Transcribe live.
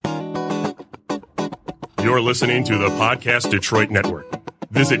You're listening to the Podcast Detroit Network.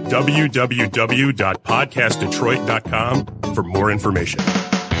 Visit www.podcastdetroit.com for more information.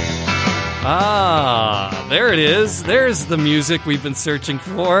 Ah, there it is. There's the music we've been searching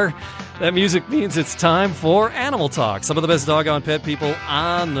for. That music means it's time for Animal Talk. Some of the best doggone pet people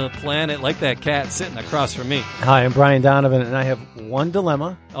on the planet, like that cat sitting across from me. Hi, I'm Brian Donovan, and I have one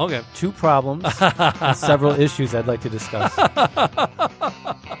dilemma, Okay. 2 problems, and several issues I'd like to discuss.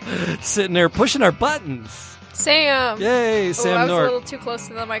 Sitting there pushing our buttons. Sam. Yay, Sam I was Nort. a little too close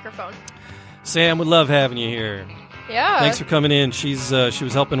to the microphone. Sam, we love having you here. Yeah. Thanks for coming in. She was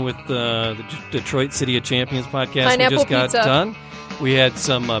helping with the Detroit City of Champions podcast Pineapple we just got pizza. done. We had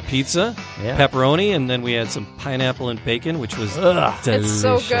some pizza, Yeah. pepperoni, and then we had some pineapple and bacon, which was delicious. It's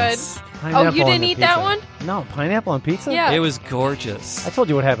so good. Pineapple you on didn't the eat that pizza. one? No, pineapple on pizza? Yeah. It was gorgeous. I told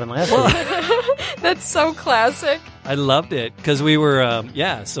you what happened last week. That's so classic. I loved it because we were,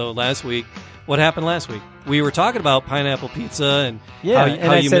 so last week, what happened last week? We were talking about pineapple pizza and Yeah, and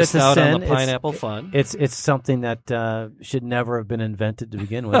how I you said missed it's a out on sin. the pineapple fun. It's something that should never have been invented to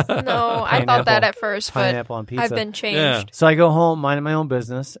begin with. No, I thought that at first, but Pineapple on pizza. I've been changed. Yeah. So I go home, minding my own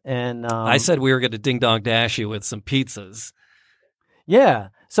business, and I said we were going to ding-dong dash you with some pizzas. yeah.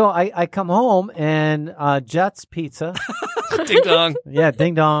 So I come home and Jets Pizza, Ding-dong. yeah,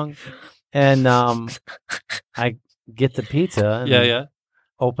 ding dong, and I get the pizza. And Yeah.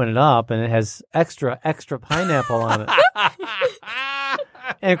 open it up, and it has extra pineapple on it.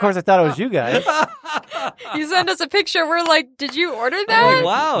 And of course, I thought it was you guys. You send us a picture. We're like, did you order I'm that? like,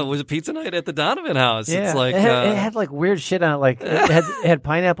 wow, it was a pizza night at the Donovan house. Yeah, It's like, it had like weird shit on it. Like it had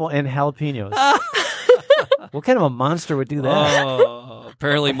pineapple and jalapenos. What kind of a monster would do that? oh,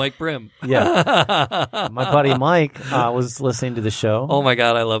 apparently Mike Brim. Yeah, my buddy Mike was listening to the show. Oh my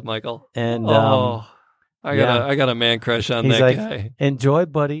God, I love Michael. And I yeah. got a man crush on he's that like, guy. "Enjoy,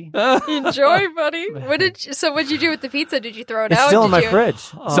 buddy." Enjoy, buddy. What'd you do with the pizza? Did you throw it It's out? still in Did my you... fridge.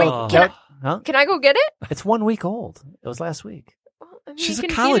 So Wait, huh? Can I go get it? It's 1 week old. It was last week. I mean, She's you a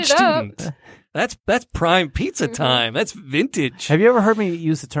can college heat it up. student. That's prime pizza time. That's vintage. Have you ever heard me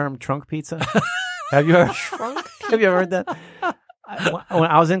use the term trunk pizza? Have you ever? Have you ever heard that? When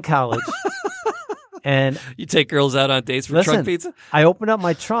I was in college, and You take girls out on dates for listen, trunk pizza? I opened up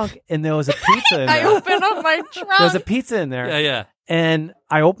my trunk and there was a pizza in I there. open up my There was a trunk. pizza in there. Yeah. And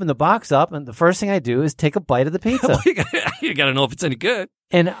I open the box up, and the first thing I do is take a bite of the pizza. You got to know if it's any good.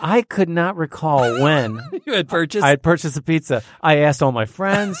 And I could not recall when You had purchased. I had purchased the pizza. I asked all my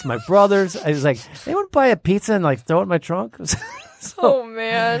friends, my brothers. I was like, "Anyone buy a pizza and like throw it in my trunk?" Oh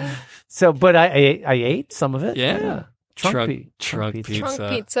man, But I ate some of it. Yeah. Trunk Trunk pizza. pizza.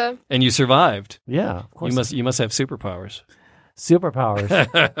 trunk pizza. And you survived. Yeah, of course. You must have superpowers. Superpowers.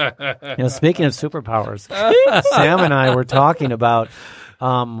 Speaking of superpowers, Sam and I were talking about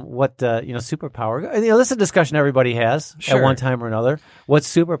what superpower. This is a discussion everybody has Sure. at one time or another. What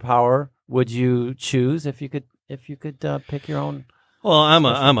superpower would you choose if you could pick your own? Well,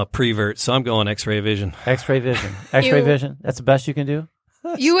 I'm a prevert, so I'm going X-ray vision. X-ray vision. X-ray You- vision. That's the best you can do.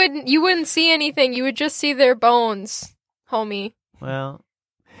 You wouldn't see anything. You would just see their bones, homie. Well,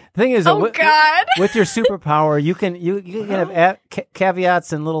 the thing is, Oh God. with your superpower, you can have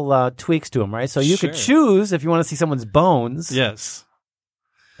caveats and little tweaks to them, right? So you could Sure. choose if you want to see someone's bones, Yes.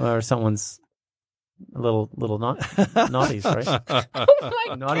 or someone's little naughties, right? Oh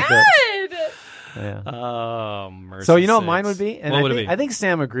my Naughty God. Yeah. Oh, mercy So you know what sakes. mine would be, and What I would think, it be? I think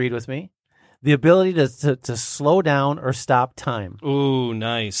Sam agreed with me. The ability to slow down or stop time. Ooh,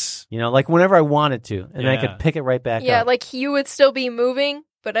 nice. Like whenever I wanted to, and I Yeah. could pick it right back Yeah, up, like you would still be moving,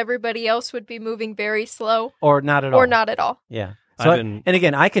 but everybody else would be moving very slow or not at all, or not at all. Yeah. So and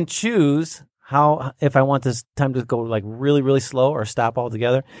again, I can choose how if I want this time to go like really, really slow or stop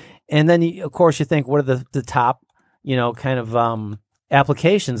altogether. And then, of course, you think, what are the top, kind of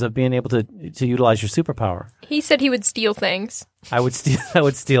applications of being able to utilize your superpower? He said he would steal things. I would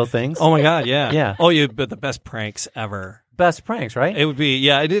steal things. Oh my God, yeah. Yeah. Oh, but the best pranks ever. Best pranks, right? It would be,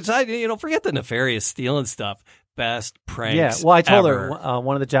 yeah. Forget the nefarious stealing stuff. Best pranks. Yeah. Well, I told ever. her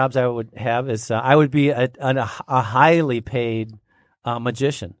one of the jobs I would have is I would be a highly paid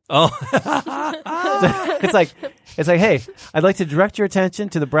magician. Oh, It's like, hey, I'd like to direct your attention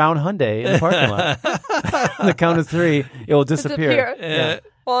to the brown Hyundai in the parking lot. On the count of 3, it will disappear. yeah.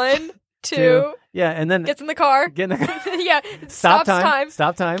 1, 2. Yeah, and then Gets in the car. get in the Yeah. stop Stops time.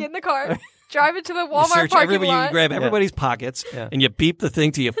 Stop time. Get in the car. Drive it to the You Walmart search parking everybody, lot. you grab everybody's pockets, Yeah. and you beep the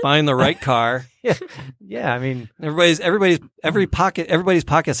thing till you find the right car. Yeah. I mean, Everybody's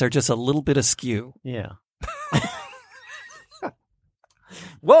pockets are just a little bit askew. yeah.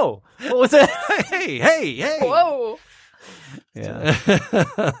 Whoa! What was that? Hey! Whoa.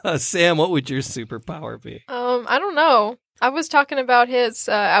 Yeah. Sam, what would your superpower be? I don't know. I was talking about his.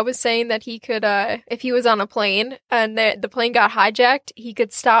 I was saying that he could, if he was on a plane and the plane got hijacked, he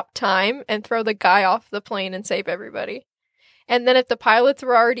could stop time and throw the guy off the plane and save everybody. And then if the pilots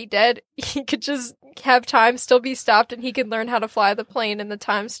were already dead, he could just have time still be stopped, and he could learn how to fly the plane, and the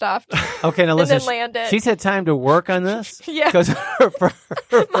time stopped. Okay, now listen. And then land it. She's had time to work on this. Yeah. Because her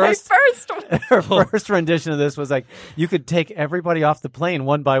My first one. her first rendition of this was like, you could take everybody off the plane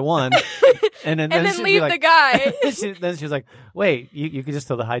one by one, and then And then she'd be leave like, the guy. then she was like, wait, you could just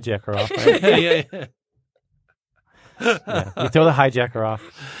throw the hijacker off, right? Yeah. Yeah, you throw the hijacker off.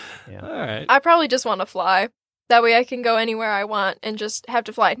 Yeah. All right. I probably just want to fly. That way I can go anywhere I want and just have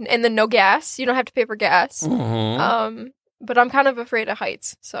to fly. And then no gas. You don't have to pay for gas. Mhm. But I'm kind of afraid of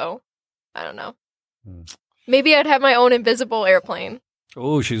heights, so I don't know. Hmm. Maybe I'd have my own invisible airplane.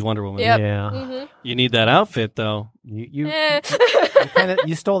 Oh, she's Wonder Woman. Yep. Yeah. Mm-hmm. You need that outfit, though.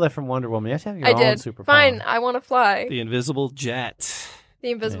 You stole that from Wonder Woman. You have to have your I own did. superpower. Fine, I want to fly. The invisible jet.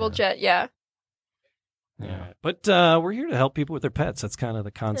 The invisible Yeah. jet, yeah. Yeah. But we're here to help people with their pets. That's kind of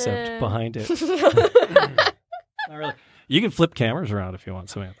the concept behind it. Not really. You can flip cameras around if you want,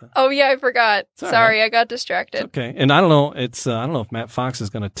 Samantha. Oh yeah, I forgot. It's all Sorry, I got distracted. It's okay. And I don't know. I don't know if Matt Fox is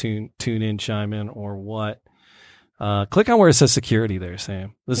going to tune in, chime in, or what. Click on where it says security there,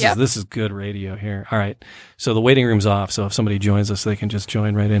 Sam. This is good radio here. All right. So the waiting room's off. So if somebody joins us, they can just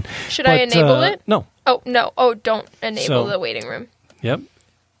join right in. Should I enable it? No. Oh no. Oh, don't enable So- the waiting room. Yep.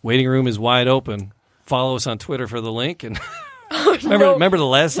 Waiting room is wide open. Follow us on Twitter for the link. And Oh, remember the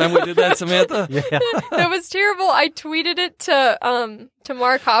last time we did that, Samantha? Yeah. That was terrible. I tweeted it to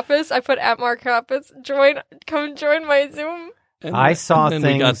Mark Hoppus. I put at Mark Hoppus, come join my Zoom. And I saw and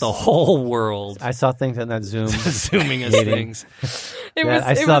then we got things- the whole world I saw things on that Zoom. zooming us meeting. things.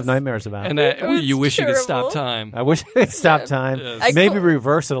 I still have nightmares about And it. was you wish you could terrible. stop time. I wish I could stop time. Yes. I Maybe clo-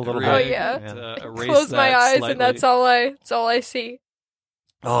 reverse it a little Oh, bit. yeah. Erase Close my that eyes slightly. and that's all I see.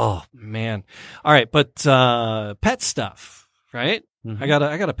 Oh man! All right, but pet stuff, right? Mhm. I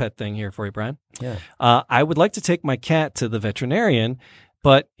got a pet thing here for you, Brian. Yeah. I would like to take my cat to the veterinarian,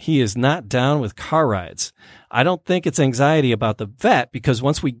 but he is not down with car rides. I don't think it's anxiety about the vet because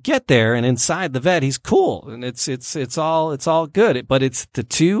once we get there and inside the vet, he's cool and it's all good. But it's the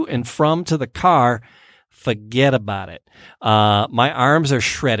to and from to the car. Forget about it. My arms are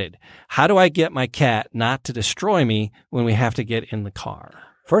shredded. How do I get my cat not to destroy me when we have to get in the car?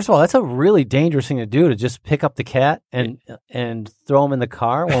 First of all, that's a really dangerous thing to do, to just pick up the cat and throw him in the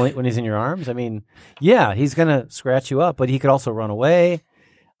car when he's in your arms. I mean, yeah, he's gonna scratch you up, but he could also run away.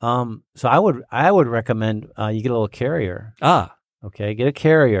 So I would recommend you get a little carrier. Okay, get a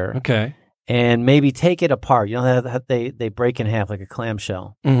carrier Okay. and maybe take it apart. You know how they break in half like a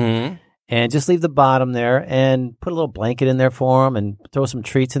clamshell, Mm-hmm. and just leave the bottom there and put a little blanket in there for him and throw some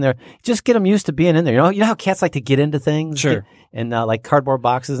treats in there. Just get them used to being in there. You know how cats like to get into things, Sure. and like cardboard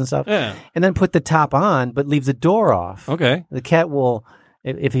boxes and stuff. Yeah. And then put the top on, but leave the door off. Okay. The cat will,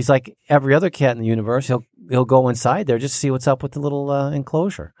 if he's like every other cat in the universe, he'll go inside there just to see what's up with the little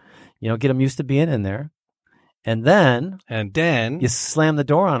enclosure. Get him used to being in there, and then you slam the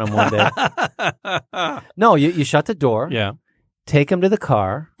door on him one day. No, you shut the door. Yeah. Take him to the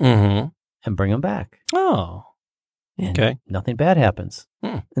car Mm-hmm. and bring him back. Oh. And Okay. nothing bad happens.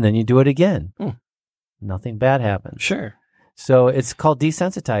 Hmm. And then you do it again. Hmm. Nothing bad happens. Sure. So it's called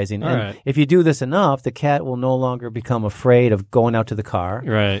desensitizing. All and right. if you do this enough, the cat will no longer become afraid of going out to the car.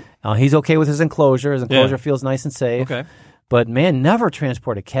 Right. He's okay with his enclosure. His enclosure feels nice and safe. Okay. But man, never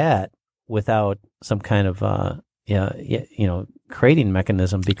transport a cat without some kind of crating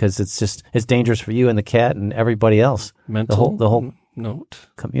mechanism, because it's dangerous for you and the cat and everybody else. Mental the whole note.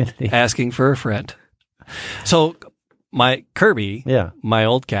 community. Asking for a friend. So my Kirby, my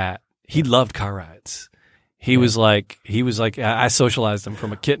old cat, he loved car rides. He was like, I socialized him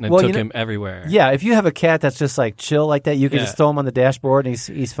from a kitten and took him everywhere. Yeah, if you have a cat that's just like chill like that, you can just throw him on the dashboard and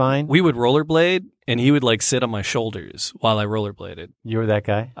he's fine. We would rollerblade, and he would like sit on my shoulders while I rollerbladed. You were that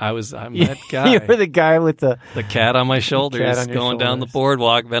guy? I'm that guy. You were the guy with the cat on my shoulders, on your going down the shoulders.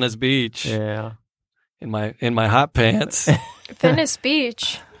 boardwalk, Venice Beach, Yeah. in my hot pants. Venice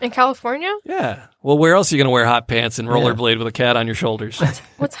Beach in California? Yeah. Well, where else are you going to wear hot pants and rollerblade with a cat on your shoulders?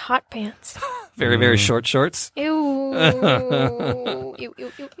 What's hot pants? Very, very short shorts. Ew. Ew, ew,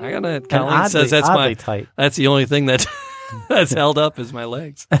 ew, ew. I got to. And Colleen says oddly tight. that's the only thing that's held up is my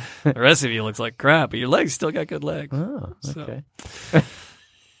legs. The rest of you looks like crap, but your legs still got good legs. Oh, So- okay.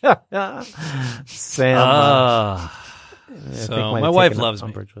 Sam, I think So might my have wife taken loves me.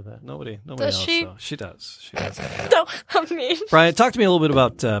 umbrage with that. Nobody Does else. she? Though. She does. No, I mean. Brian, talk to me a little bit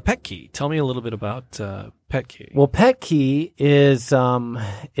about Pet Key. Tell me a little bit about Pet Key? Well, Pet Key is a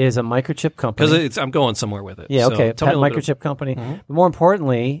microchip company. Because I'm going somewhere with it. Yeah, So okay. tell me Pet a little microchip company. But more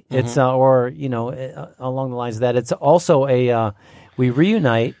importantly, it's along the lines of that, it's also we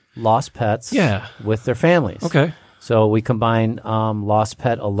reunite lost pets with their families. Okay. So we combine lost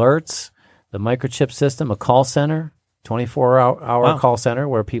pet alerts, the microchip system, a call center, 24-hour call center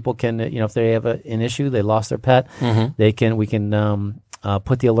where people can, if they have an issue, they lost their pet, we can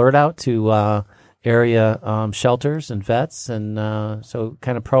put the alert out to area shelters and vets, and so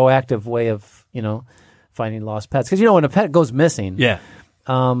kind of proactive way of finding lost pets. Because when a pet goes missing,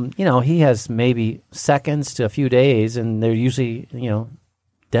 he has maybe seconds to a few days, and they're usually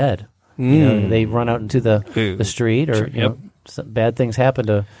dead. They run out into the street, or some bad things happen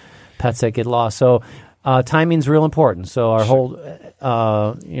to pets that get lost. So timing's real important. So our whole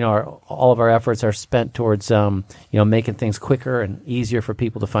all of our efforts are spent towards making things quicker and easier for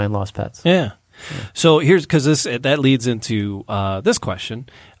people to find lost pets. Yeah. So here's, because that leads into this question.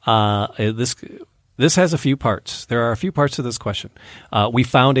 This has a few parts. There are a few parts to this question. We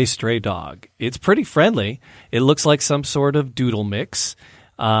found a stray dog. It's pretty friendly. It looks like some sort of doodle mix.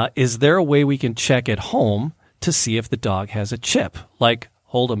 Is there a way we can check at home to see if the dog has a chip? Like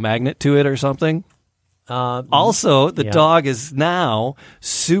hold a magnet to it or something? Also, the dog is now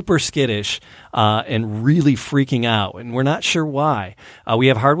super skittish and really freaking out, and we're not sure why. We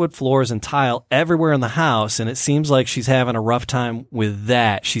have hardwood floors and tile everywhere in the house, and it seems like she's having a rough time with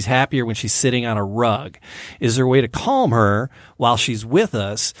that. She's happier when she's sitting on a rug. Is there a way to calm her while she's with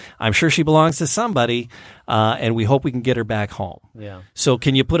us? I'm sure she belongs to somebody, and we hope we can get her back home. Yeah. So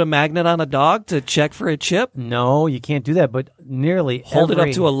can you put a magnet on a dog to check for a chip? No, you can't do that, but Hold it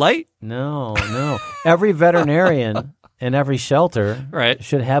up to a light? No. Every veterinarian and every shelter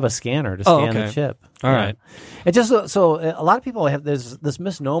should have a scanner to scan the chip. All right. It just so a lot of people have this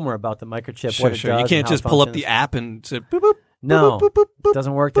misnomer about the microchip. Sure. You can't just pull up the app and say boop boop. No, it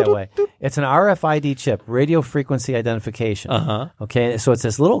doesn't work that way. It's an RFID chip, radio frequency identification. Okay, so it's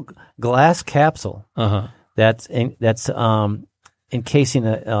this little glass capsule that's encasing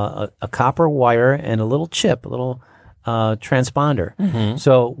a copper wire and a little chip, a little transponder.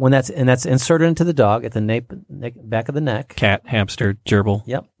 So when that's inserted into the dog at the back of the neck. Cat, hamster, gerbil.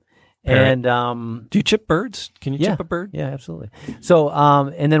 Yep. Parrot. And do you chip birds? Can you chip a bird? Yeah, absolutely. So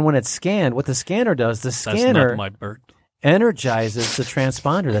and then when it's scanned, what the scanner does, That's not my bird. Energizes the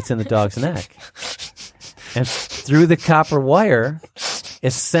transponder that's in the dog's neck, and through the copper wire,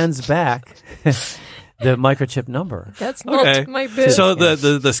 it sends back the microchip number. That's not my bit. So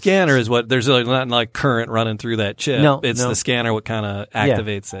the scanner is what, there's not like current running through that chip. No, it's the scanner what kind of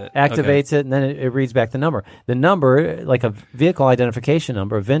activates it. Activates it, and then it reads back the number. The number, like a vehicle identification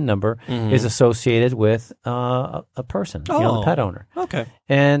number, a VIN number, is associated with a person, the pet owner. Okay.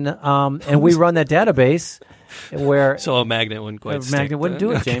 And we run that database where so a magnet wouldn't quite stick. A magnet wouldn't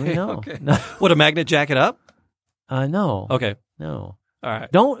do it, Jamie. No. Would a magnet jack it up? No. Okay. No. All right.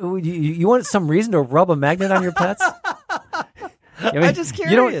 Don't you want some reason to rub a magnet on your pets? I'm just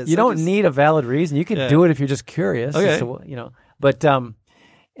curious. You don't need a valid reason. You can do it if you're just curious. Okay. But and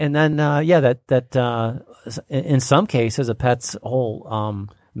then that in some cases a pet's whole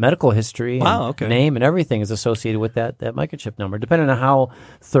medical history, name, and everything is associated with that microchip number, depending on how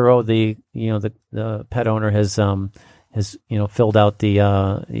thorough the pet owner has filled out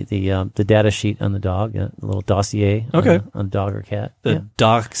the data sheet on the dog, a little dossier on dog or cat. The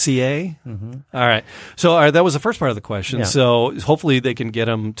dossier? All right. So that was the first part of the question. Yeah. So hopefully they can get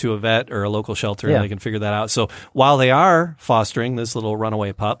them to a vet or a local shelter and they can figure that out. So while they are fostering this little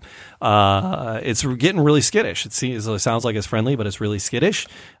runaway pup, it's getting really skittish. It sounds like it's friendly, but it's really skittish.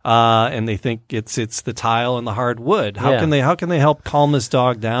 And they think it's the tile and the hard wood. How can they help calm this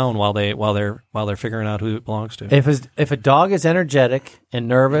dog down while they're figuring out who it belongs to? If a dog is energetic and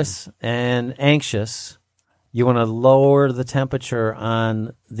nervous and anxious, you want to lower the temperature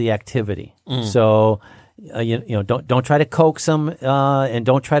on the activity. So, don't try to coax them and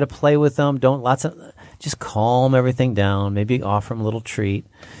don't try to play with them. Just calm everything down. Maybe offer him a little treat.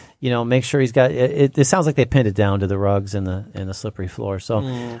 Make sure he's got it. It sounds like they pinned it down to the rugs and the slippery floor. So,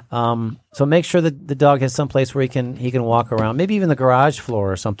 so make sure that the dog has some place where he can walk around. Maybe even the garage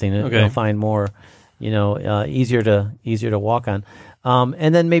floor or something. You'll find more. Easier to walk on.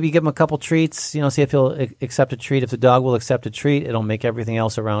 And then maybe give him a couple treats, see if he'll accept a treat. If the dog will accept a treat, it'll make everything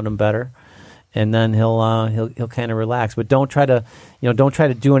else around him better. And then he'll kind of relax. But don't try to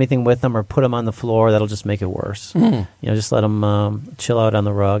do anything with him or put him on the floor. That'll just make it worse. Just let him chill out on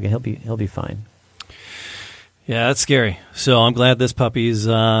the rug and he'll be fine. Yeah, that's scary. So I'm glad this puppy's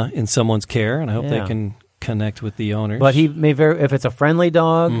in someone's care, and I hope they can connect with the owners. But he may if it's a friendly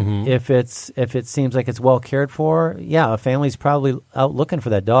dog, Mm-hmm. if it seems like it's well cared for, a family's probably out looking for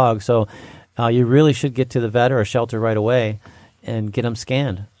that dog. So you really should get to the vet or a shelter right away and get them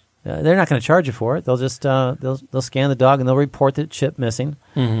scanned. They're not going to charge you for it. They'll just they'll scan the dog and they'll report the chip missing,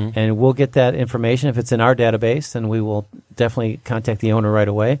 and we'll get that information. If it's in our database, then we will definitely contact the owner right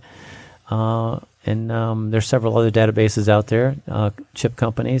away. And there's several other databases out there, chip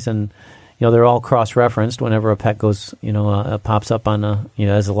companies, and they're all cross-referenced whenever a pet goes, pops up on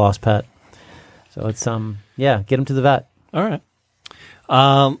as a lost pet. So it's get them to the vet. All right.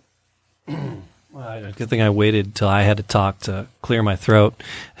 Well, good thing I waited till I had to talk to clear my throat.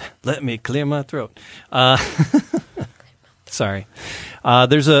 Let me clear my throat. Sorry.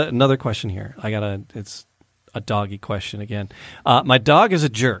 There's another question here. It's a doggy question again. My dog is a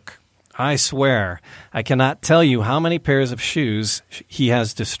jerk. I swear, I cannot tell you how many pairs of shoes he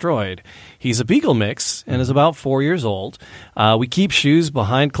has destroyed. He's a Beagle mix and is about 4 years old. We keep shoes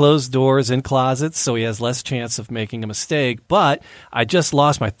behind closed doors in closets, so he has less chance of making a mistake. But I just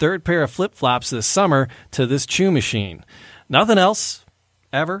lost my third pair of flip-flops this summer to this chew machine. Nothing else,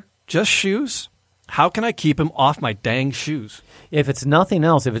 ever, just shoes. How can I keep him off my dang shoes? If it's nothing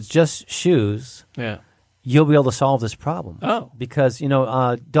else, if it's just shoes, you'll be able to solve this problem. Oh. Because,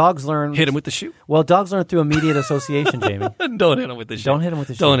 dogs learn... Hit him with the shoe? Well, dogs learn through immediate association, Jamie. Don't hit him with the shoe. Don't hit him with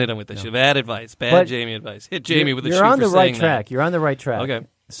the shoe. Don't hit him with the shoe. Bad advice. Bad Jamie advice. Hit Jamie with the shoe You're on for the right saying track. that. You're on the right track. Okay.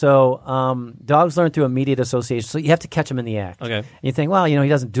 So dogs learn through immediate association. So you have to catch him in the act. Okay. And you think, well, he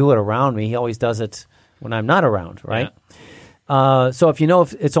doesn't do it around me. He always does it when I'm not around, right? Yeah. So if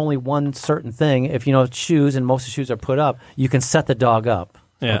if it's only one certain thing, if shoes, and most of the shoes are put up, you can set the dog up.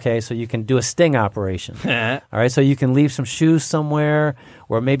 Yeah. Okay, so you can do a sting operation. All right, so you can leave some shoes somewhere,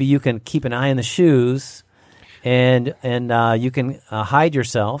 or maybe you can keep an eye on the shoes, and you can hide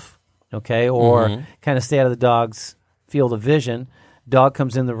yourself, okay, or kind of stay out of the dog's field of vision. Dog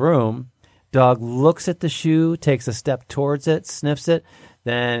comes in the room, dog looks at the shoe, takes a step towards it, sniffs it,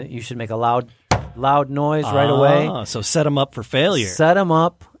 then you should make a loud noise right away. So set him up for failure. Set him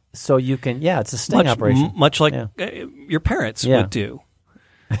up so you can, it's a sting operation. Much like your parents would do.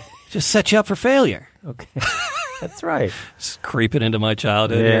 Just set you up for failure. Okay. That's right. Just creeping into my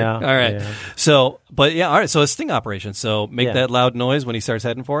childhood here. All right. Yeah. So, all right. So a sting operation. So make that loud noise when he starts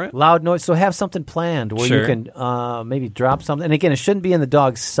heading for it? Loud noise. So have something planned where you can maybe drop something. And again, it shouldn't be in the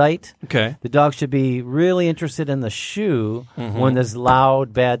dog's sight. Okay. The dog should be really interested in the shoe when this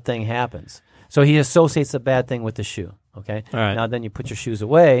loud, bad thing happens. So he associates the bad thing with the shoe. Okay. All right. Now then you put your shoes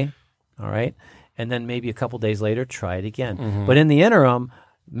away. All right. And then maybe a couple days later, try it again. But in the interim,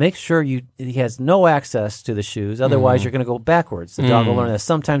 make sure he has no access to the shoes. Otherwise, you're going to go backwards. The dog will learn that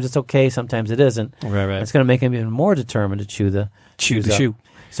sometimes it's okay, sometimes it isn't. Right. It's going to make him even more determined to chew the shoe.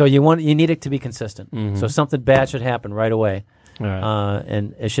 So you need it to be consistent. So something bad should happen right away. All right.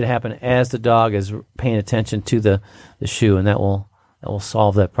 And it should happen as the dog is paying attention to the shoe, and that will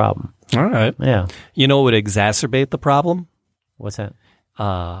solve that problem. All right. Yeah. You know what would exacerbate the problem? What's that?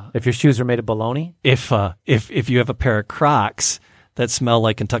 If your shoes are made of bologna? If you have a pair of Crocs that smell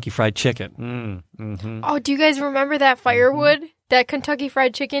like Kentucky Fried Chicken. Oh, do you guys remember that firewood that Kentucky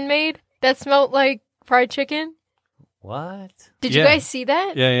Fried Chicken made that smelled like fried chicken? What? Did you guys see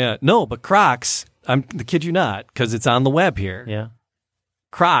that? Yeah. No, but Crocs, I'm the kid you not, because it's on the web here. Yeah.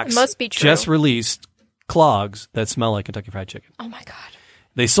 Crocs It must be true. just released clogs that smell like Kentucky Fried Chicken. Oh my god.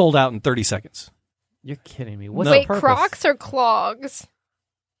 They sold out in 30 seconds. You're kidding me. What's Wait, the purpose? Crocs or clogs?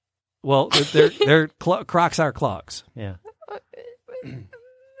 Well, they're Crocs are clogs. Yeah.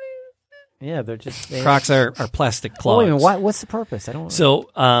 Yeah, they're just... Crocs are plastic Oh, clogs. wait a minute, what's the purpose? I don't... So,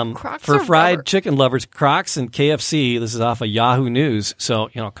 Crocs for are fried rubber. chicken lovers, Crocs and KFC, this is off of Yahoo News, so,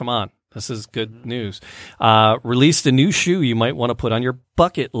 come on. This is good news. Released a new shoe you might want to put on your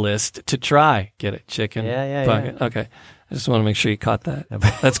bucket list to try. Get it? Chicken bucket. Yeah. Okay. I just want to make sure you caught that.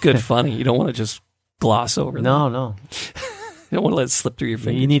 That's good funny. You don't want to just gloss over that. No. You don't want to let it slip through your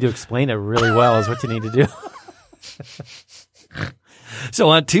fingers. You need to explain it really well is what you need to do. So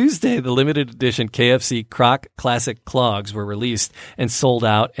on Tuesday, the limited edition KFC Croc Classic Clogs were released and sold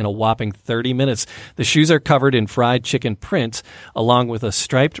out in a whopping 30 minutes. The shoes are covered in fried chicken print, along with a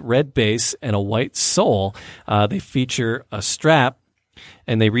striped red base and a white sole. They feature a strap,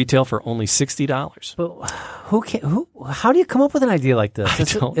 and they retail for only $60. But how do you come up with an idea like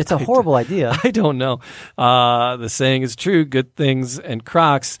this? It's a horrible idea. I don't know. The saying is true. Good things and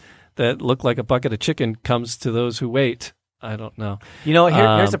Crocs that look like a bucket of chicken comes to those who wait. I don't know.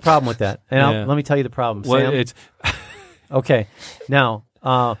 Here's the problem with that. And let me tell you the problem, Well, Sam. it's Okay. Now,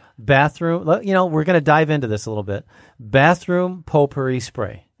 bathroom, we're going to dive into this a little bit. Bathroom potpourri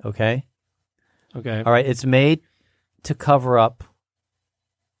spray, okay? Okay. All right, it's made to cover up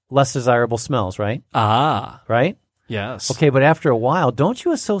less desirable smells, right? Ah, Right? yes. Okay, but after a while, don't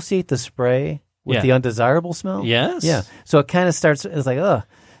you associate the spray with Yeah. the undesirable smell? Yes. Yeah. So it kind of starts, it's like, ugh.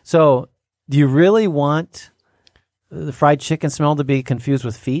 So do you really want the fried chicken smell to be confused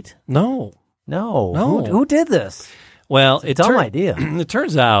with feet? No. No. No. Who did this? Well, It's a dumb idea. It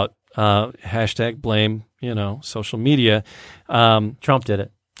turns out, hashtag blame, social media. Trump did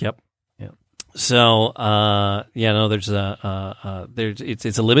it. Yep. Yeah. So, there's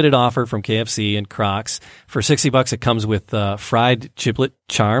it's a limited offer from KFC and Crocs. For $60, it comes with fried giblet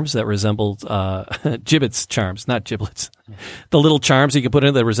charms that resemble giblets charms, not giblets. The little charms you can put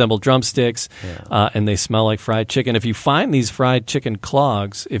in that resemble drumsticks, and they smell like fried chicken. If you find these fried chicken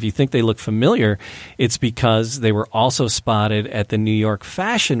clogs, if you think they look familiar, it's because they were also spotted at the New York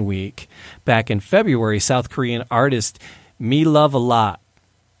Fashion Week back in February. South Korean artist Me Love a Lot.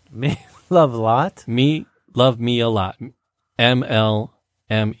 Me love a lot. Me love me a lot. MLMEAL.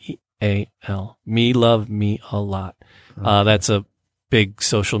 Me love me a lot. That's a big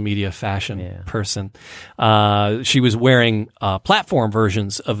social media fashion person. She was wearing platform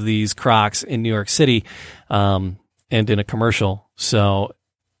versions of these Crocs in New York City, and in a commercial. So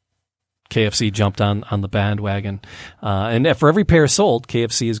KFC jumped on the bandwagon. And for every pair sold,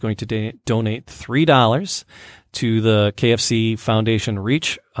 KFC is going to donate $3 to the KFC Foundation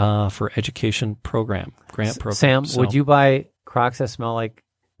Reach for Education grant program. Sam, So- would you buy Crocs that smell like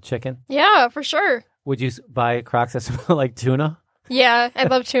chicken? Yeah, for sure. Would you buy Crocs that smell like tuna? Yeah, I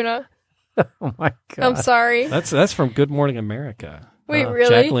love tuna. Oh my God. I'm sorry. That's from Good Morning America. Wait, really?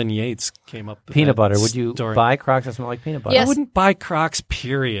 Jacqueline Yates came up with Peanut that butter. Would you story. buy Crocs that smell like peanut butter? Yes. I wouldn't buy Crocs,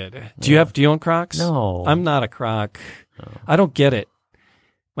 period. Do you own Crocs? No. I'm not a Croc. I don't get it.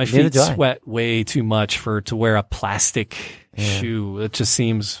 My Neither feet do I. sweat way too much to wear a plastic shoe. It just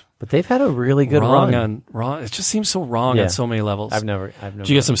seems But they've had a really good wrong run. It just seems so wrong Yeah. on so many levels. I've never. Did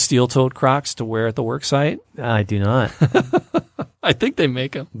you get some steel-toed Crocs to wear at the work site? I do not. I think they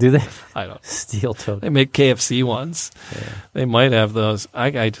make them. Do they? I don't. Steel toed. They make KFC ones. They might have those.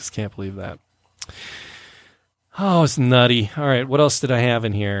 I just can't believe that. Oh, it's nutty. All right, what else did I have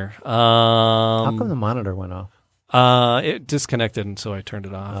in here? How come the monitor went off? It disconnected, and so I turned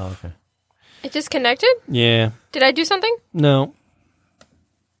it off. Oh, okay. It disconnected? Yeah. Did I do something? No.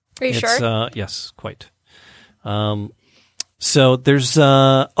 Are you sure? Yes, quite. So there's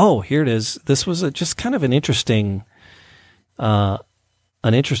here it is. This was just kind of an interesting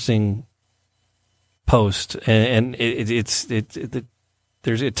post, and it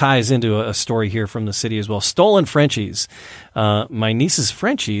ties into a story here from the city as well. Stolen Frenchies. My niece's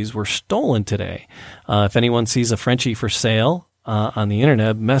Frenchies were stolen today. If anyone sees a Frenchie for sale on the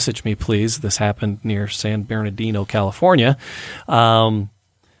internet, message me, please. This happened near San Bernardino, California.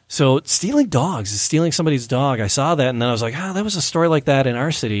 So stealing somebody's dog. I saw that, and then I was like, that was a story like that in our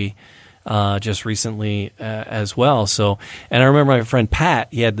city just recently as well. So, and I remember my friend Pat,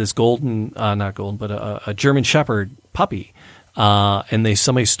 he had this a German Shepherd puppy. And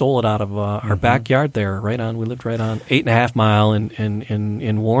somebody stole it out of our backyard there, we lived right on 8.5 Mile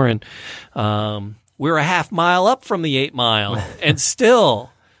in Warren. We were a half mile up from the 8 Mile, and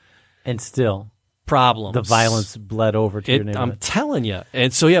still problems. The violence bled over to your neighborhood. I'm telling you.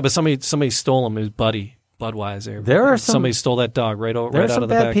 And so, but somebody stole him, his buddy, Budweiser. There are somebody stole that dog right out of the There are some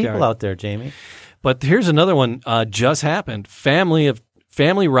bad backyard. people out there, Jamie. But here's another one just happened. Family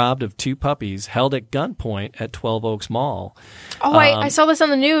robbed of 2 puppies held at gunpoint at 12 Oaks Mall. Oh, I saw this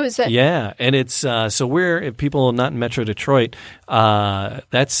on the news. Yeah, and it's if people not in Metro Detroit,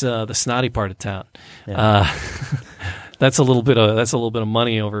 that's the snotty part of town. Yeah. That's a little bit of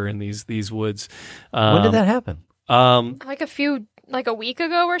money over in these woods. When did that happen? Like a week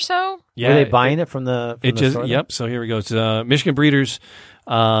ago or so. Yeah, Were they buying it from the store? Yep. So here we go. It's Michigan Breeders.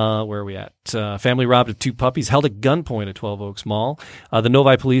 Where are we at? Family robbed of 2 puppies held at gunpoint at 12 Oaks Mall. The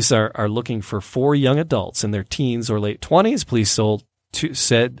Novi police are looking for 4 young adults in their teens or late 20s. Police stole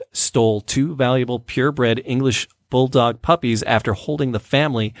 2 valuable purebred English bulldog puppies after holding the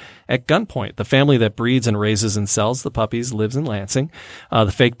family at gunpoint. The family that breeds and raises and sells the puppies lives in Lansing.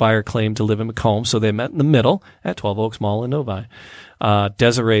 The fake buyer claimed to live in Macomb, so they met in the middle at 12 Oaks Mall in Novi.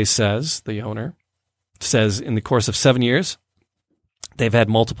 Desiree says, the owner, in the course of 7 years, they've had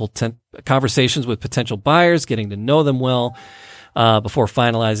multiple conversations with potential buyers, getting to know them well before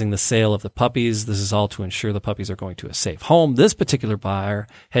finalizing the sale of the puppies. This is all to ensure the puppies are going to a safe home. This particular buyer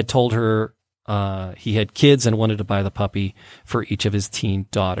had told her he had kids and wanted to buy the puppy for each of his teen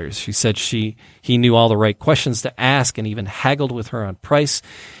daughters. She said he knew all the right questions to ask and even haggled with her on price.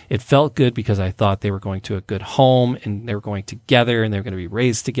 It felt good because I thought they were going to a good home and they were going together and they were going to be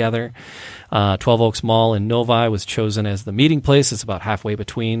raised together. 12 Oaks Mall in Novi was chosen as the meeting place. It's about halfway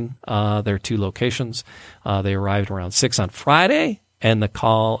between their two locations. They arrived around 6 on Friday, and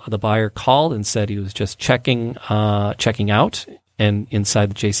the buyer called and said he was just checking out and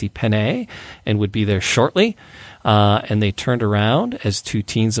inside the JCPenney and would be there shortly. And they turned around as two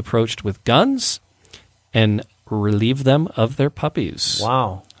teens approached with guns and relieved them of their puppies.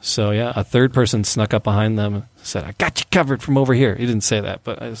 Wow. So, yeah, a third person snuck up behind them and said, I got you covered from over here. He didn't say that,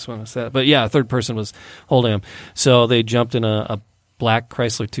 but I just want to say that. But, yeah, a third person was holding him. So they jumped in a black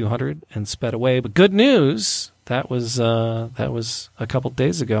Chrysler 200 and sped away. But good news, that was a couple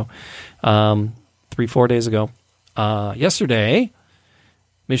days ago, 3-4 days ago. Yesterday,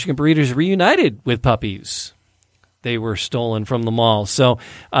 Michigan breeders reunited with puppies. They were stolen from the mall. So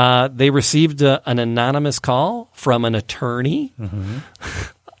they received an anonymous call from an attorney,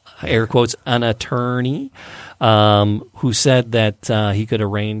 air quotes, an attorney, who said that he could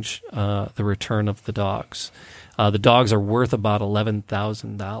arrange the return of the dogs. The dogs are worth about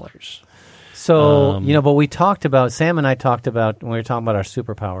 $11,000. So, but we talked about, Sam and I talked about, when we were talking about our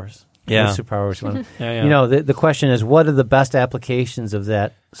superpowers. Yeah. The superpowers one. Yeah. The question is, what are the best applications of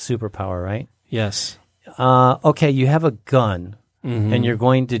that superpower, right? Yes. Okay, you have a gun and you're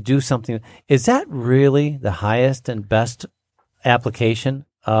going to do something. Is that really the highest and best application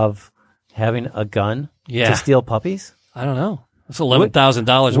of having a gun to steal puppies? I don't know. It's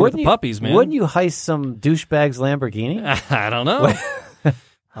 $11,000 worth of puppies, man. Wouldn't you heist some douchebag's Lamborghini? I don't know.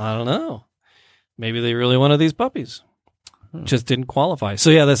 I don't know. Maybe they really wanted these puppies. Just didn't qualify. So,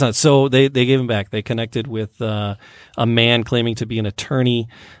 yeah, that's not. So they gave him back. They connected with a man claiming to be an attorney,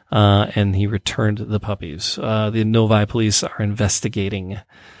 and he returned the puppies. The Novi police are investigating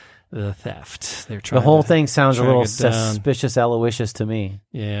the theft. They're trying. The whole thing sounds a little suspicious, Aloysius to me.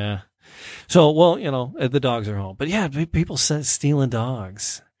 Yeah. So, well, the dogs are home. But, yeah, people say stealing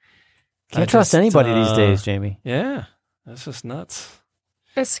dogs. Can't trust anybody these days, Jamie. Yeah. That's just nuts.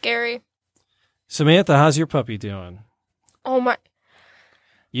 It's scary. Samantha, how's your puppy doing? Oh my!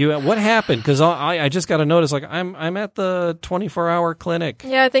 What happened? Because I just got a notice. Like I'm at the 24-hour clinic.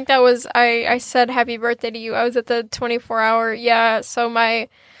 Yeah, I think that was I said happy birthday to you. I was at the 24-hour. Yeah. So my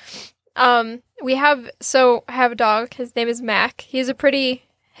I have a dog. His name is Mac. His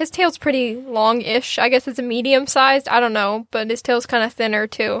tail's pretty long-ish. I guess it's a medium-sized. I don't know, but his tail's kind of thinner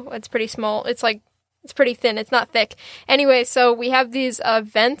too. It's pretty small. It's pretty thin. It's not thick. Anyway, so we have these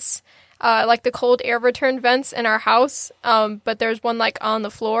vents. Like the cold air return vents in our house, but there's one like on the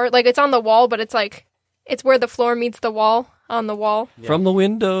floor. Like it's on the wall, but it's where the floor meets the wall, on the wall. Yeah. From the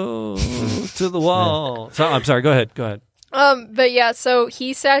window to the wall. So I'm sorry, go ahead. But yeah, so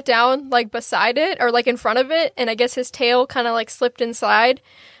he sat down like beside it or like in front of it, and I guess his tail kind of like slipped inside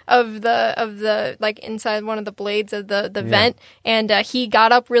of the like inside one of the blades of the vent, and he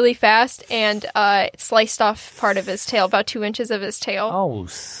got up really fast and sliced off part of his tail, about 2 inches of his tail. Oh,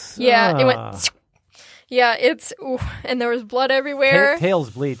 yeah, it went. Yeah, and there was blood everywhere. Tails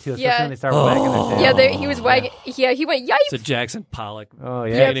bleed too, especially when they start wagging their tail. Yeah, he was wagging. Yeah, he went yikes. It's a Jackson Pollock. Oh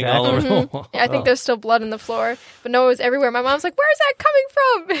yeah, exactly. All over the wall. I think there's still blood in the floor, but no, it was everywhere. My mom's like, "Where's that coming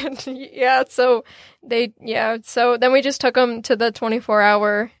from?" So then we just took him to the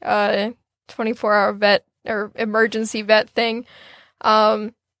 24-hour vet or emergency vet thing.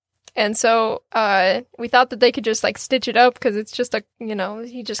 And so we thought that they could just like stitch it up because it's just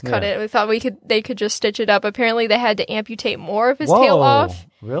he just cut it. We thought they could just stitch it up. Apparently they had to amputate more of his tail off.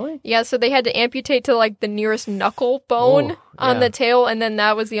 Really? Yeah, so they had to amputate to like the nearest knuckle bone on the tail, and then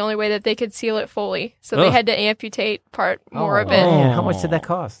that was the only way that they could seal it fully. So they had to amputate more of it. Yeah. How much did that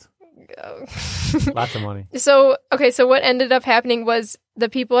cost? Lots of money. So what ended up happening was the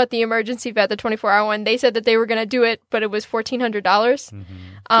people at the emergency vet, the 24-hour one, they said that they were going to do it, but it was $1,400.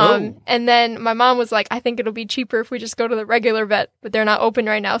 And then my mom was like, I think it'll be cheaper if we just go to the regular vet, but they're not open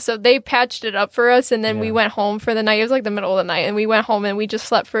right now. So they patched it up for us, and then we went home for the night. It was like the middle of the night, and we went home and we just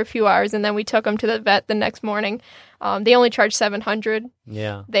slept for a few hours, and then we took him to the vet the next morning. They only charged $700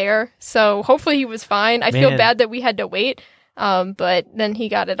 there. So hopefully he was fine. I feel bad that we had to wait. But then he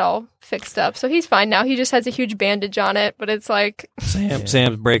got it all fixed up. So he's fine now. He just has a huge bandage on it, but it's like...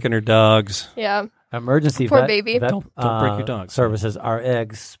 Sam's breaking her dogs. Yeah. Emergency Poor vet, baby. Don't break your dogs. Services are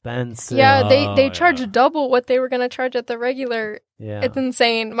expensive. Yeah, they charge double what they were going to charge at the regular. Yeah. It's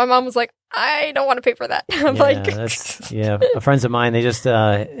insane. My mom was like, I don't want to pay for that. I'm friends of mine, they just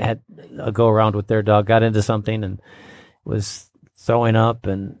had a go around with their dog, got into something and was sewing up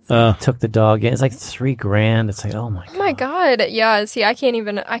and took the dog in. It's like $3,000. It's like, oh my god. Oh my god. Yeah, see, I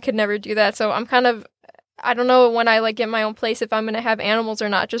could never do that. So I'm kind of, I don't know when I like get my own place if I'm going to have animals or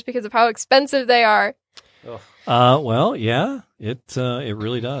not, just because of how expensive they are. Well, yeah, it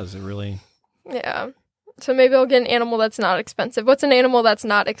really does. It really. Yeah. So maybe I'll get an animal that's not expensive. What's an animal that's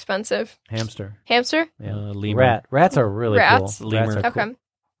not expensive? Hamster. Hamster? Yeah. Lemur. Rats are really Rats? cool. Lemur. Rats are cool. Okay.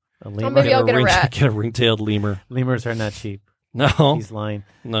 A Well, lemur. maybe I'll get a rat. Get a ring-tailed lemur. Lemurs are not cheap. No, He's lying.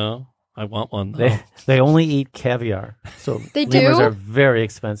 no, I want one. Though. They only eat caviar. So They lemurs do? are very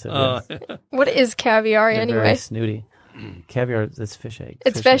expensive. yes. What is caviar They're anyway? very snooty. Caviar is fish eggs.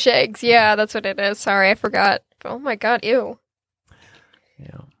 It's fish eggs. Yeah, that's what it is. Sorry, I forgot. Oh my god, ew. Yeah.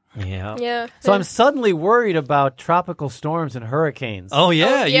 Yeah. Yeah. So I'm suddenly worried about tropical storms and hurricanes. Oh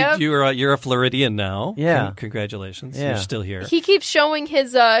yeah, Oh, yeah. you're a Floridian now. Yeah. Congratulations. Yeah. You're still here. He keeps showing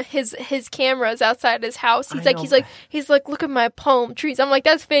his cameras outside his house. He's I like, know. he's like, look at my palm trees. I'm like,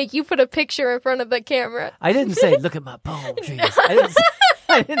 that's fake. You put a picture in front of the camera. I didn't say, look at my palm trees.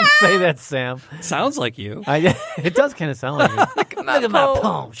 I didn't say that, Sam. Sounds like you. It does kind of sound like me. Look at my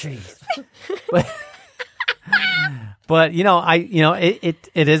palm trees. But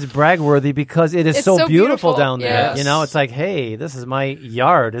it is bragworthy because it is It's so so beautiful beautiful. down there. Yes. It's like, hey, this is my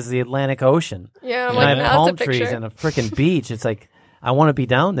yard. This is the Atlantic Ocean. Yeah, I'm And like, I have that's palm a picture. trees and a freaking beach. It's like I want to be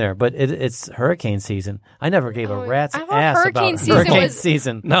down there, but it's hurricane season. I never gave a rat's I thought ass hurricane about season hurricane was-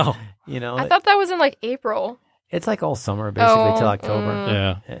 season. No. I thought that was in like April. It's like all summer basically till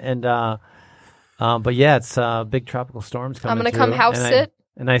October. Yeah. And but yeah, it's big tropical storms coming. I'm gonna through, come house and sit.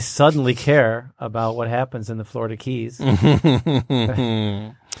 And I suddenly care about what happens in the Florida Keys.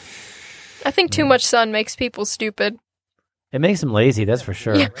 I think too much sun makes people stupid. It makes them lazy, that's for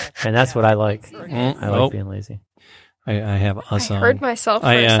sure. Yeah. And that's what I like. I like being lazy. I have us I on. heard myself for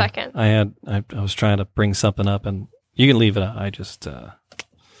a second. I was trying to bring something up, and you can leave it out. I just I'm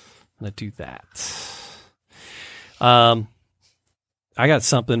gonna do that. I got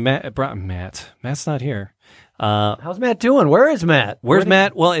something. Matt's not here. How's Matt doing? Where is Matt? Where's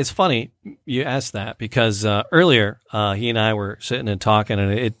Matt? Well, it's funny you asked that because earlier he and I were sitting and talking,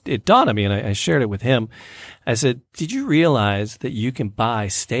 and it dawned on me, and I shared it with him. I said, "Did you realize that you can buy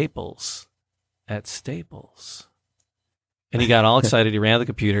staples at Staples?" And he got all excited. He ran to the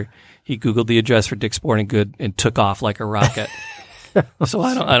computer. He Googled the address for Dick's Sporting Good and took off like a rocket. So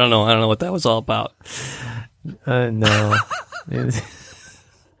I don't know what that was all about. No.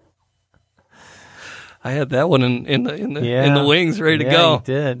 I had that one in the wings, ready to go. You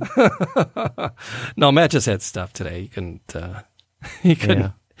did. No, Matt just had stuff today. He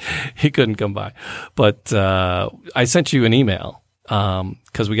couldn't come by. But I sent you an email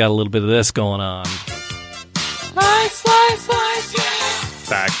because we got a little bit of this going on. Lies, yeah.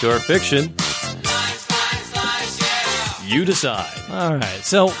 Fact or fiction? You decide. All right.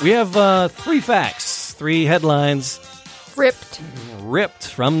 So we have 3 facts, 3 headlines ripped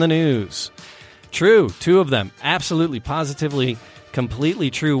from the news. True, 2 of them. Absolutely, positively, completely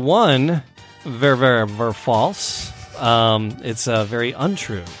true. 1, very false. It's very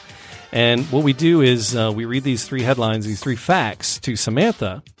untrue. And what we do is we read these 3 headlines, these 3 facts to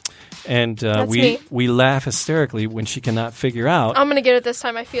Samantha, and we laugh hysterically when she cannot figure out I'm going to get it this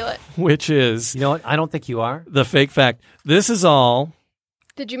time. I feel it. which is You know what? I don't think you are. the fake fact. This is all.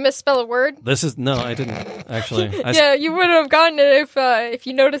 Did you misspell a word? No, I didn't actually. Yeah, you would have gotten it if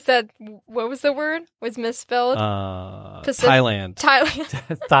you noticed that. What was the word? Was misspelled? Thailand.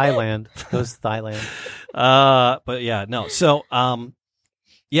 Thailand. Thailand. It was Thailand. But yeah, no. So,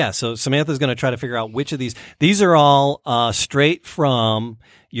 so Samantha's going to try to figure out which of these are all straight from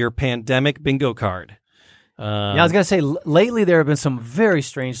your pandemic bingo card. Yeah, I was going to say, lately there have been some very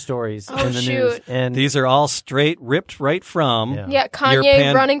strange stories in the news. And These are all ripped right from. Yeah. Yeah,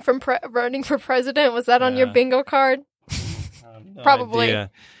 Kanye running for president. Was that on your bingo card? No Probably. idea.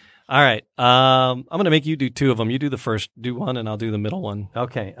 All right. I'm going to make you do 2 of them. You do the first, do one, and I'll do the middle one.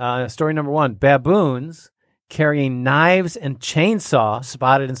 Okay. Story number 1. Baboons carrying knives and chainsaw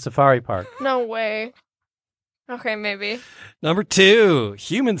spotted in safari park. No way. Okay, maybe. Number 2,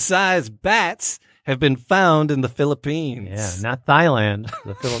 human-sized bats have been found in the Philippines. Yeah, not Thailand,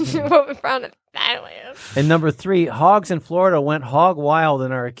 the Philippines. What we found in Thailand. And number 3, hogs in Florida went hog wild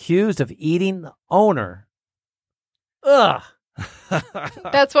and are accused of eating the owner. Ugh.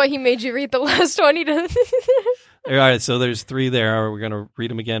 That's why he made you read the last one. He doesn't. All right, so there's 3 there. We're going to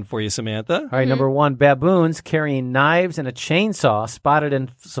read them again for you, Samantha. All right, number 1, baboons carrying knives and a chainsaw spotted in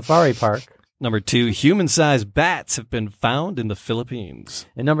safari park. Number 2, human-sized bats have been found in the Philippines.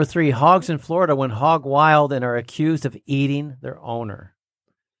 And number 3, hogs in Florida went hog wild and are accused of eating their owner.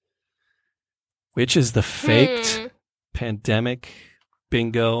 Which is the faked pandemic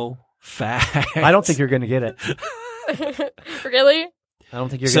bingo fact. I don't think you're going to get it. Really? I don't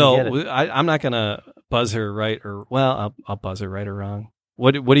think you're going to get it. I'm not going to buzz her right or I'll buzz her right or wrong.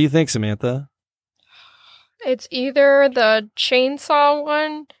 What do you think, Samantha? It's either the chainsaw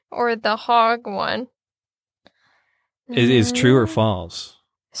one or the hog one. Is true or false?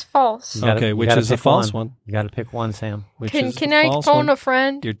 It's false. Which is the false one? You got to pick one, Sam. Can I phone a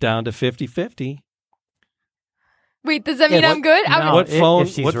friend? You're down to 50-50. Wait, does that mean I'm good? No, What phone? if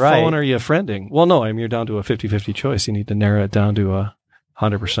she's What right. phone are you friending? Well, no, you're down to a 50-50 choice. You need to narrow it down to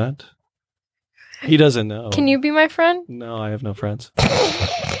 100%. He doesn't know. Can you be my friend? No, I have no friends.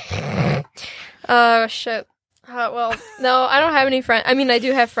 Oh, shit. Well, no, I don't have any friends. I mean, I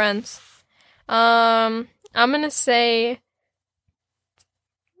do have friends. I'm going to say...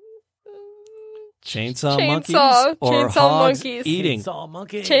 Chainsaw Chainsaw. monkeys or Chainsaw hogs monkeys. eating? Chainsaw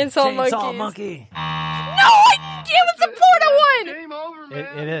monkey. Chainsaw monkeys. monkey. No, it was the Florida one! Game over,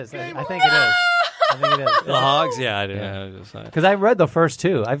 man. It is. Game I think it is. I think it is. The hogs? Yeah, I didn't. Because I read the first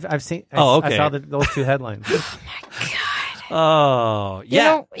two. I've seen. Okay. I saw those two headlines. Oh,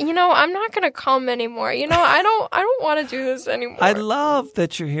 yeah. You know, I'm not gonna come anymore. I don't want to do this anymore. I love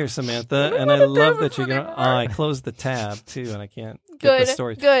that you're here, Samantha, and I love that you're gonna. Oh, I closed the tab too, and I can't get the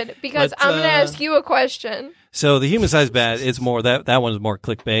story. Good, because But, I'm gonna ask you a question. So the human-sized bat, it's more that one's more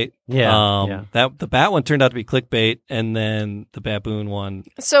clickbait. Yeah. That the bat one turned out to be clickbait, and then the baboon one.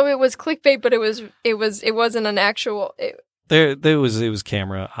 So it was clickbait, but it wasn't an actual. There was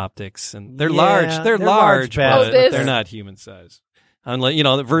camera optics, and they're Yeah, large. They're large, bats. but this? they're not human size. Unlike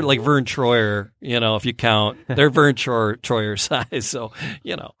like Vern Troyer, if you count, they're Vern Troyer size. So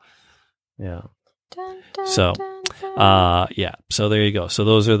Yeah. Dun, dun, So, dun, dun. yeah. So there you go. So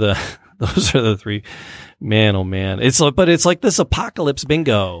those are the three. Man, oh man, it's like this apocalypse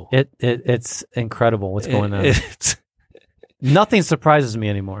bingo. It's incredible what's going on. It's Nothing surprises me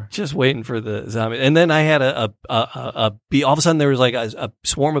anymore. just waiting for the zombie. And then I had a bee. All of a sudden, there was like a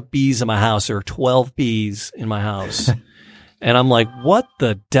swarm of bees in my house. There were 12 bees in my house, and I'm like, "What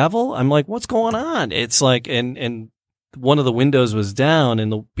the devil?" I'm like, "What's going on?" It's like, and one of the windows was down,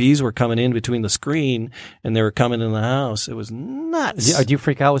 and the bees were coming in between the screen, and they were coming in the house. It was nuts. Do you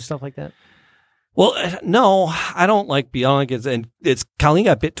freak out with stuff like that? Well, no, I don't like beyond it. And Colleen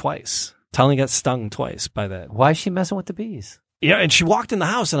got bit twice. Colleen got stung twice by that. Why is she messing with the bees? Yeah, and she walked in the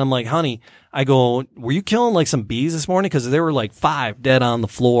house, and I'm like, honey, I go, were you killing like some bees this morning? Because there were like 5 dead on the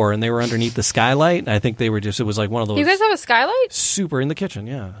floor, and they were underneath the skylight. And I think they were it was like one of those. You guys have a skylight? Super in the kitchen,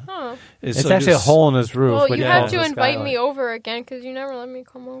 yeah. Huh. It's actually a hole in his roof. Well, but you yeah, have it's to a invite skylight. me over again because you never let me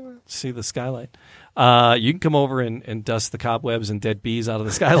come over. See the skylight. You can come over and dust the cobwebs and dead bees out of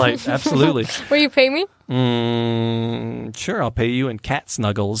the skylight. Absolutely. Will you pay me? Sure, I'll pay you in cat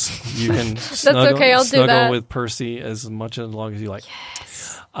snuggles. You can okay, I'll do snuggle that. with Percy as long as you like.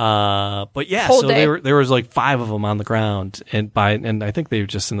 But yeah, Whole so day. there was like 5 of them on the ground, and I think they were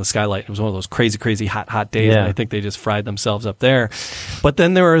just in the skylight. It was one of those crazy hot days, Yeah. and I think they just fried themselves up there. But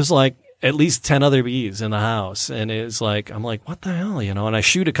then there was like at least 10 other bees in the house, and it's like I'm like, what the hell, And I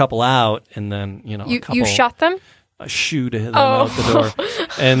shoot a couple out, and then a couple, You shot them? I shoot them out the door,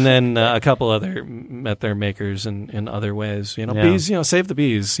 and then a couple other met their makers in other ways. Yeah. Bees, save the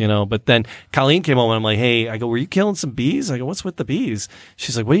bees. But then Colleen came home, and I'm like, hey, I go, were you killing some bees? I go, what's with the bees?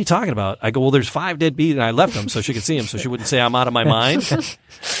 She's like, what are you talking about? I go, well, there's 5 dead bees, and I left them so she could see them, so she wouldn't say I'm out of my mind.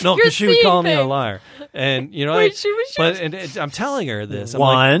 No, You're because she would call seeing me a things. liar, and Wait, she was but I'm telling her this. I'm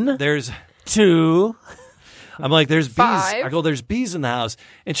One. like, there's 2. I'm like, there's bees. 5. I go, there's bees in the house.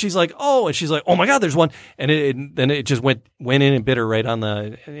 And she's like, oh my God, there's one. And then it just went in and bit her right on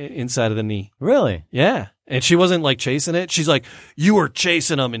the inside of the knee. Really? Yeah. And she wasn't like chasing it. She's like, you were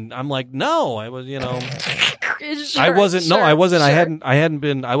chasing them. And I'm like, no, I was, I wasn't. No, I wasn't.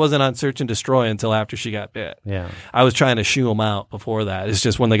 I wasn't on search and destroy until after she got bit. Yeah. I was trying to shoo them out before that. It's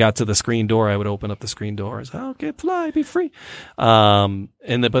just when they got to the screen door, I would open up the screen door. I was like, okay, fly, be free. But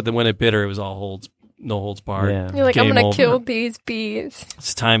then when it bit her, it was all no holds barred. Yeah. You're like, I'm Game going to over. kill these bees.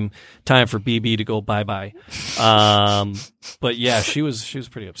 It's time for BB to go bye-bye. But yeah, she was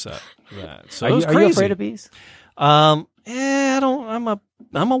pretty upset with that. So it was Are you crazy. afraid of bees? I don't.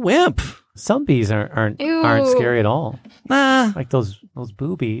 I'm a wimp. Some bees aren't Ew. scary at all. Nah. Like those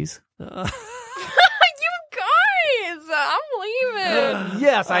boobies. You guys, I'm leaving.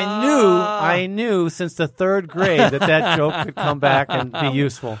 Yes, I knew since the 3rd grade that joke could come back and be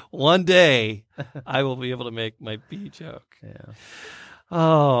useful. One day, I will be able to make my bee joke. Yeah.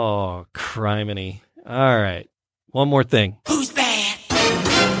 Oh, criminy. All right. One more thing. Who's bad?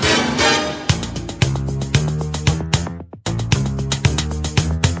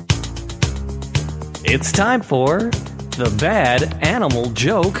 It's time for the bad animal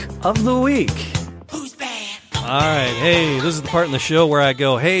joke of the week. Who's bad? All right, hey, this is the part in the show where I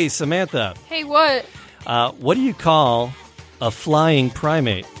go, hey, Samantha, Hey, what? what do you call a flying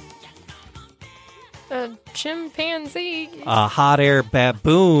primate? A chimpanzee. A hot air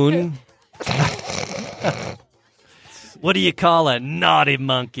baboon. What do you call a naughty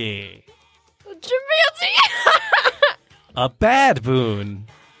monkey? A chimpanzee. A bad boon.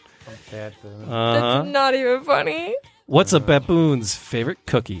 Bad food. Uh-huh. That's not even funny. What's a baboon's favorite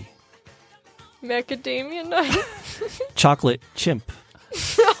cookie? Macadamia nut. Chocolate chimp.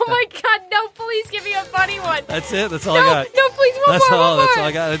 Oh my god, no, please give me a funny one. That's it. That's all No, I got. no, please, one That's more, all. one That's more. all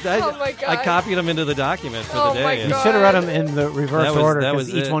I got. Oh my God. I copied them into the document for Oh the my day. You God. should have read them in the reverse That was- order that because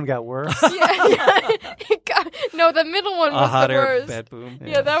was each it. one got worse. Yeah. God, no, the middle one A was hot the air worst. baboon.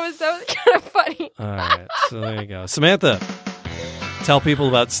 Yeah, that was kind of funny. All right. So there you go. Samantha, tell people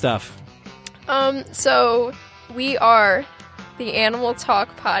about stuff. So we are the Animal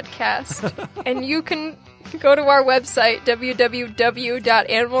Talk Podcast, and you can go to our website,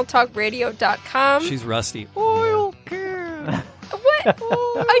 www.animaltalkradio.com. She's rusty. What?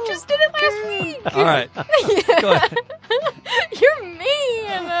 I just did it last week. All right. Go ahead. You're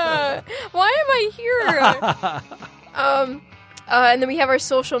mean. Why am I here? And then we have our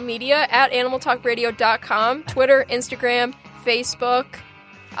social media at animaltalkradio.com, Twitter, Instagram, Facebook.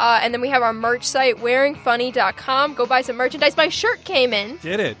 And then we have our merch site, wearingfunny.com. Go buy some merchandise. My shirt came in.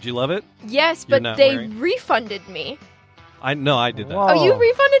 Did it? Did you love it? Yes, You're but not they wearing- refunded me. I did that. Whoa. Oh, you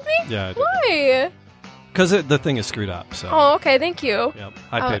refunded me? Yeah, I did. Why? Because the thing is screwed up. So. Oh, okay, thank you. Yep.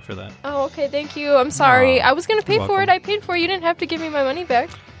 I paid for that. Oh, okay, thank you. I'm sorry. Aw, I was going to pay you're for it. welcome. I paid for it. You didn't have to give me my money back.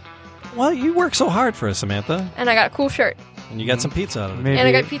 Well, you work so hard for us, Samantha, And I got a cool shirt. and you got some pizza out of it. Maybe, And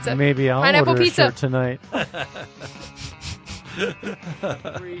I got pizza. Maybe I'll Pineapple order pizza. a shirt tonight.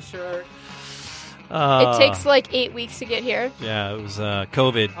 Free shirt. It takes like 8 weeks to get here. Yeah, it was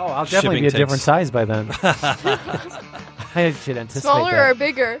COVID. Oh, I'll definitely Shipping be a takes- different size by then. I should anticipate Smaller that. or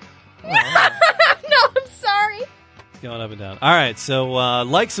bigger? No, I'm sorry. Going up and down. All right, so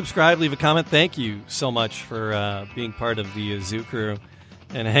like, subscribe, leave a comment. Thank you so much for being part of the Zoo Crew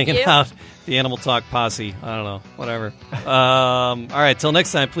and hanging Yep. out, the Animal Talk posse. I don't know, whatever. All right, till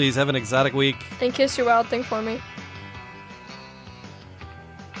next time, please have an exotic week. And kiss your wild thing for me.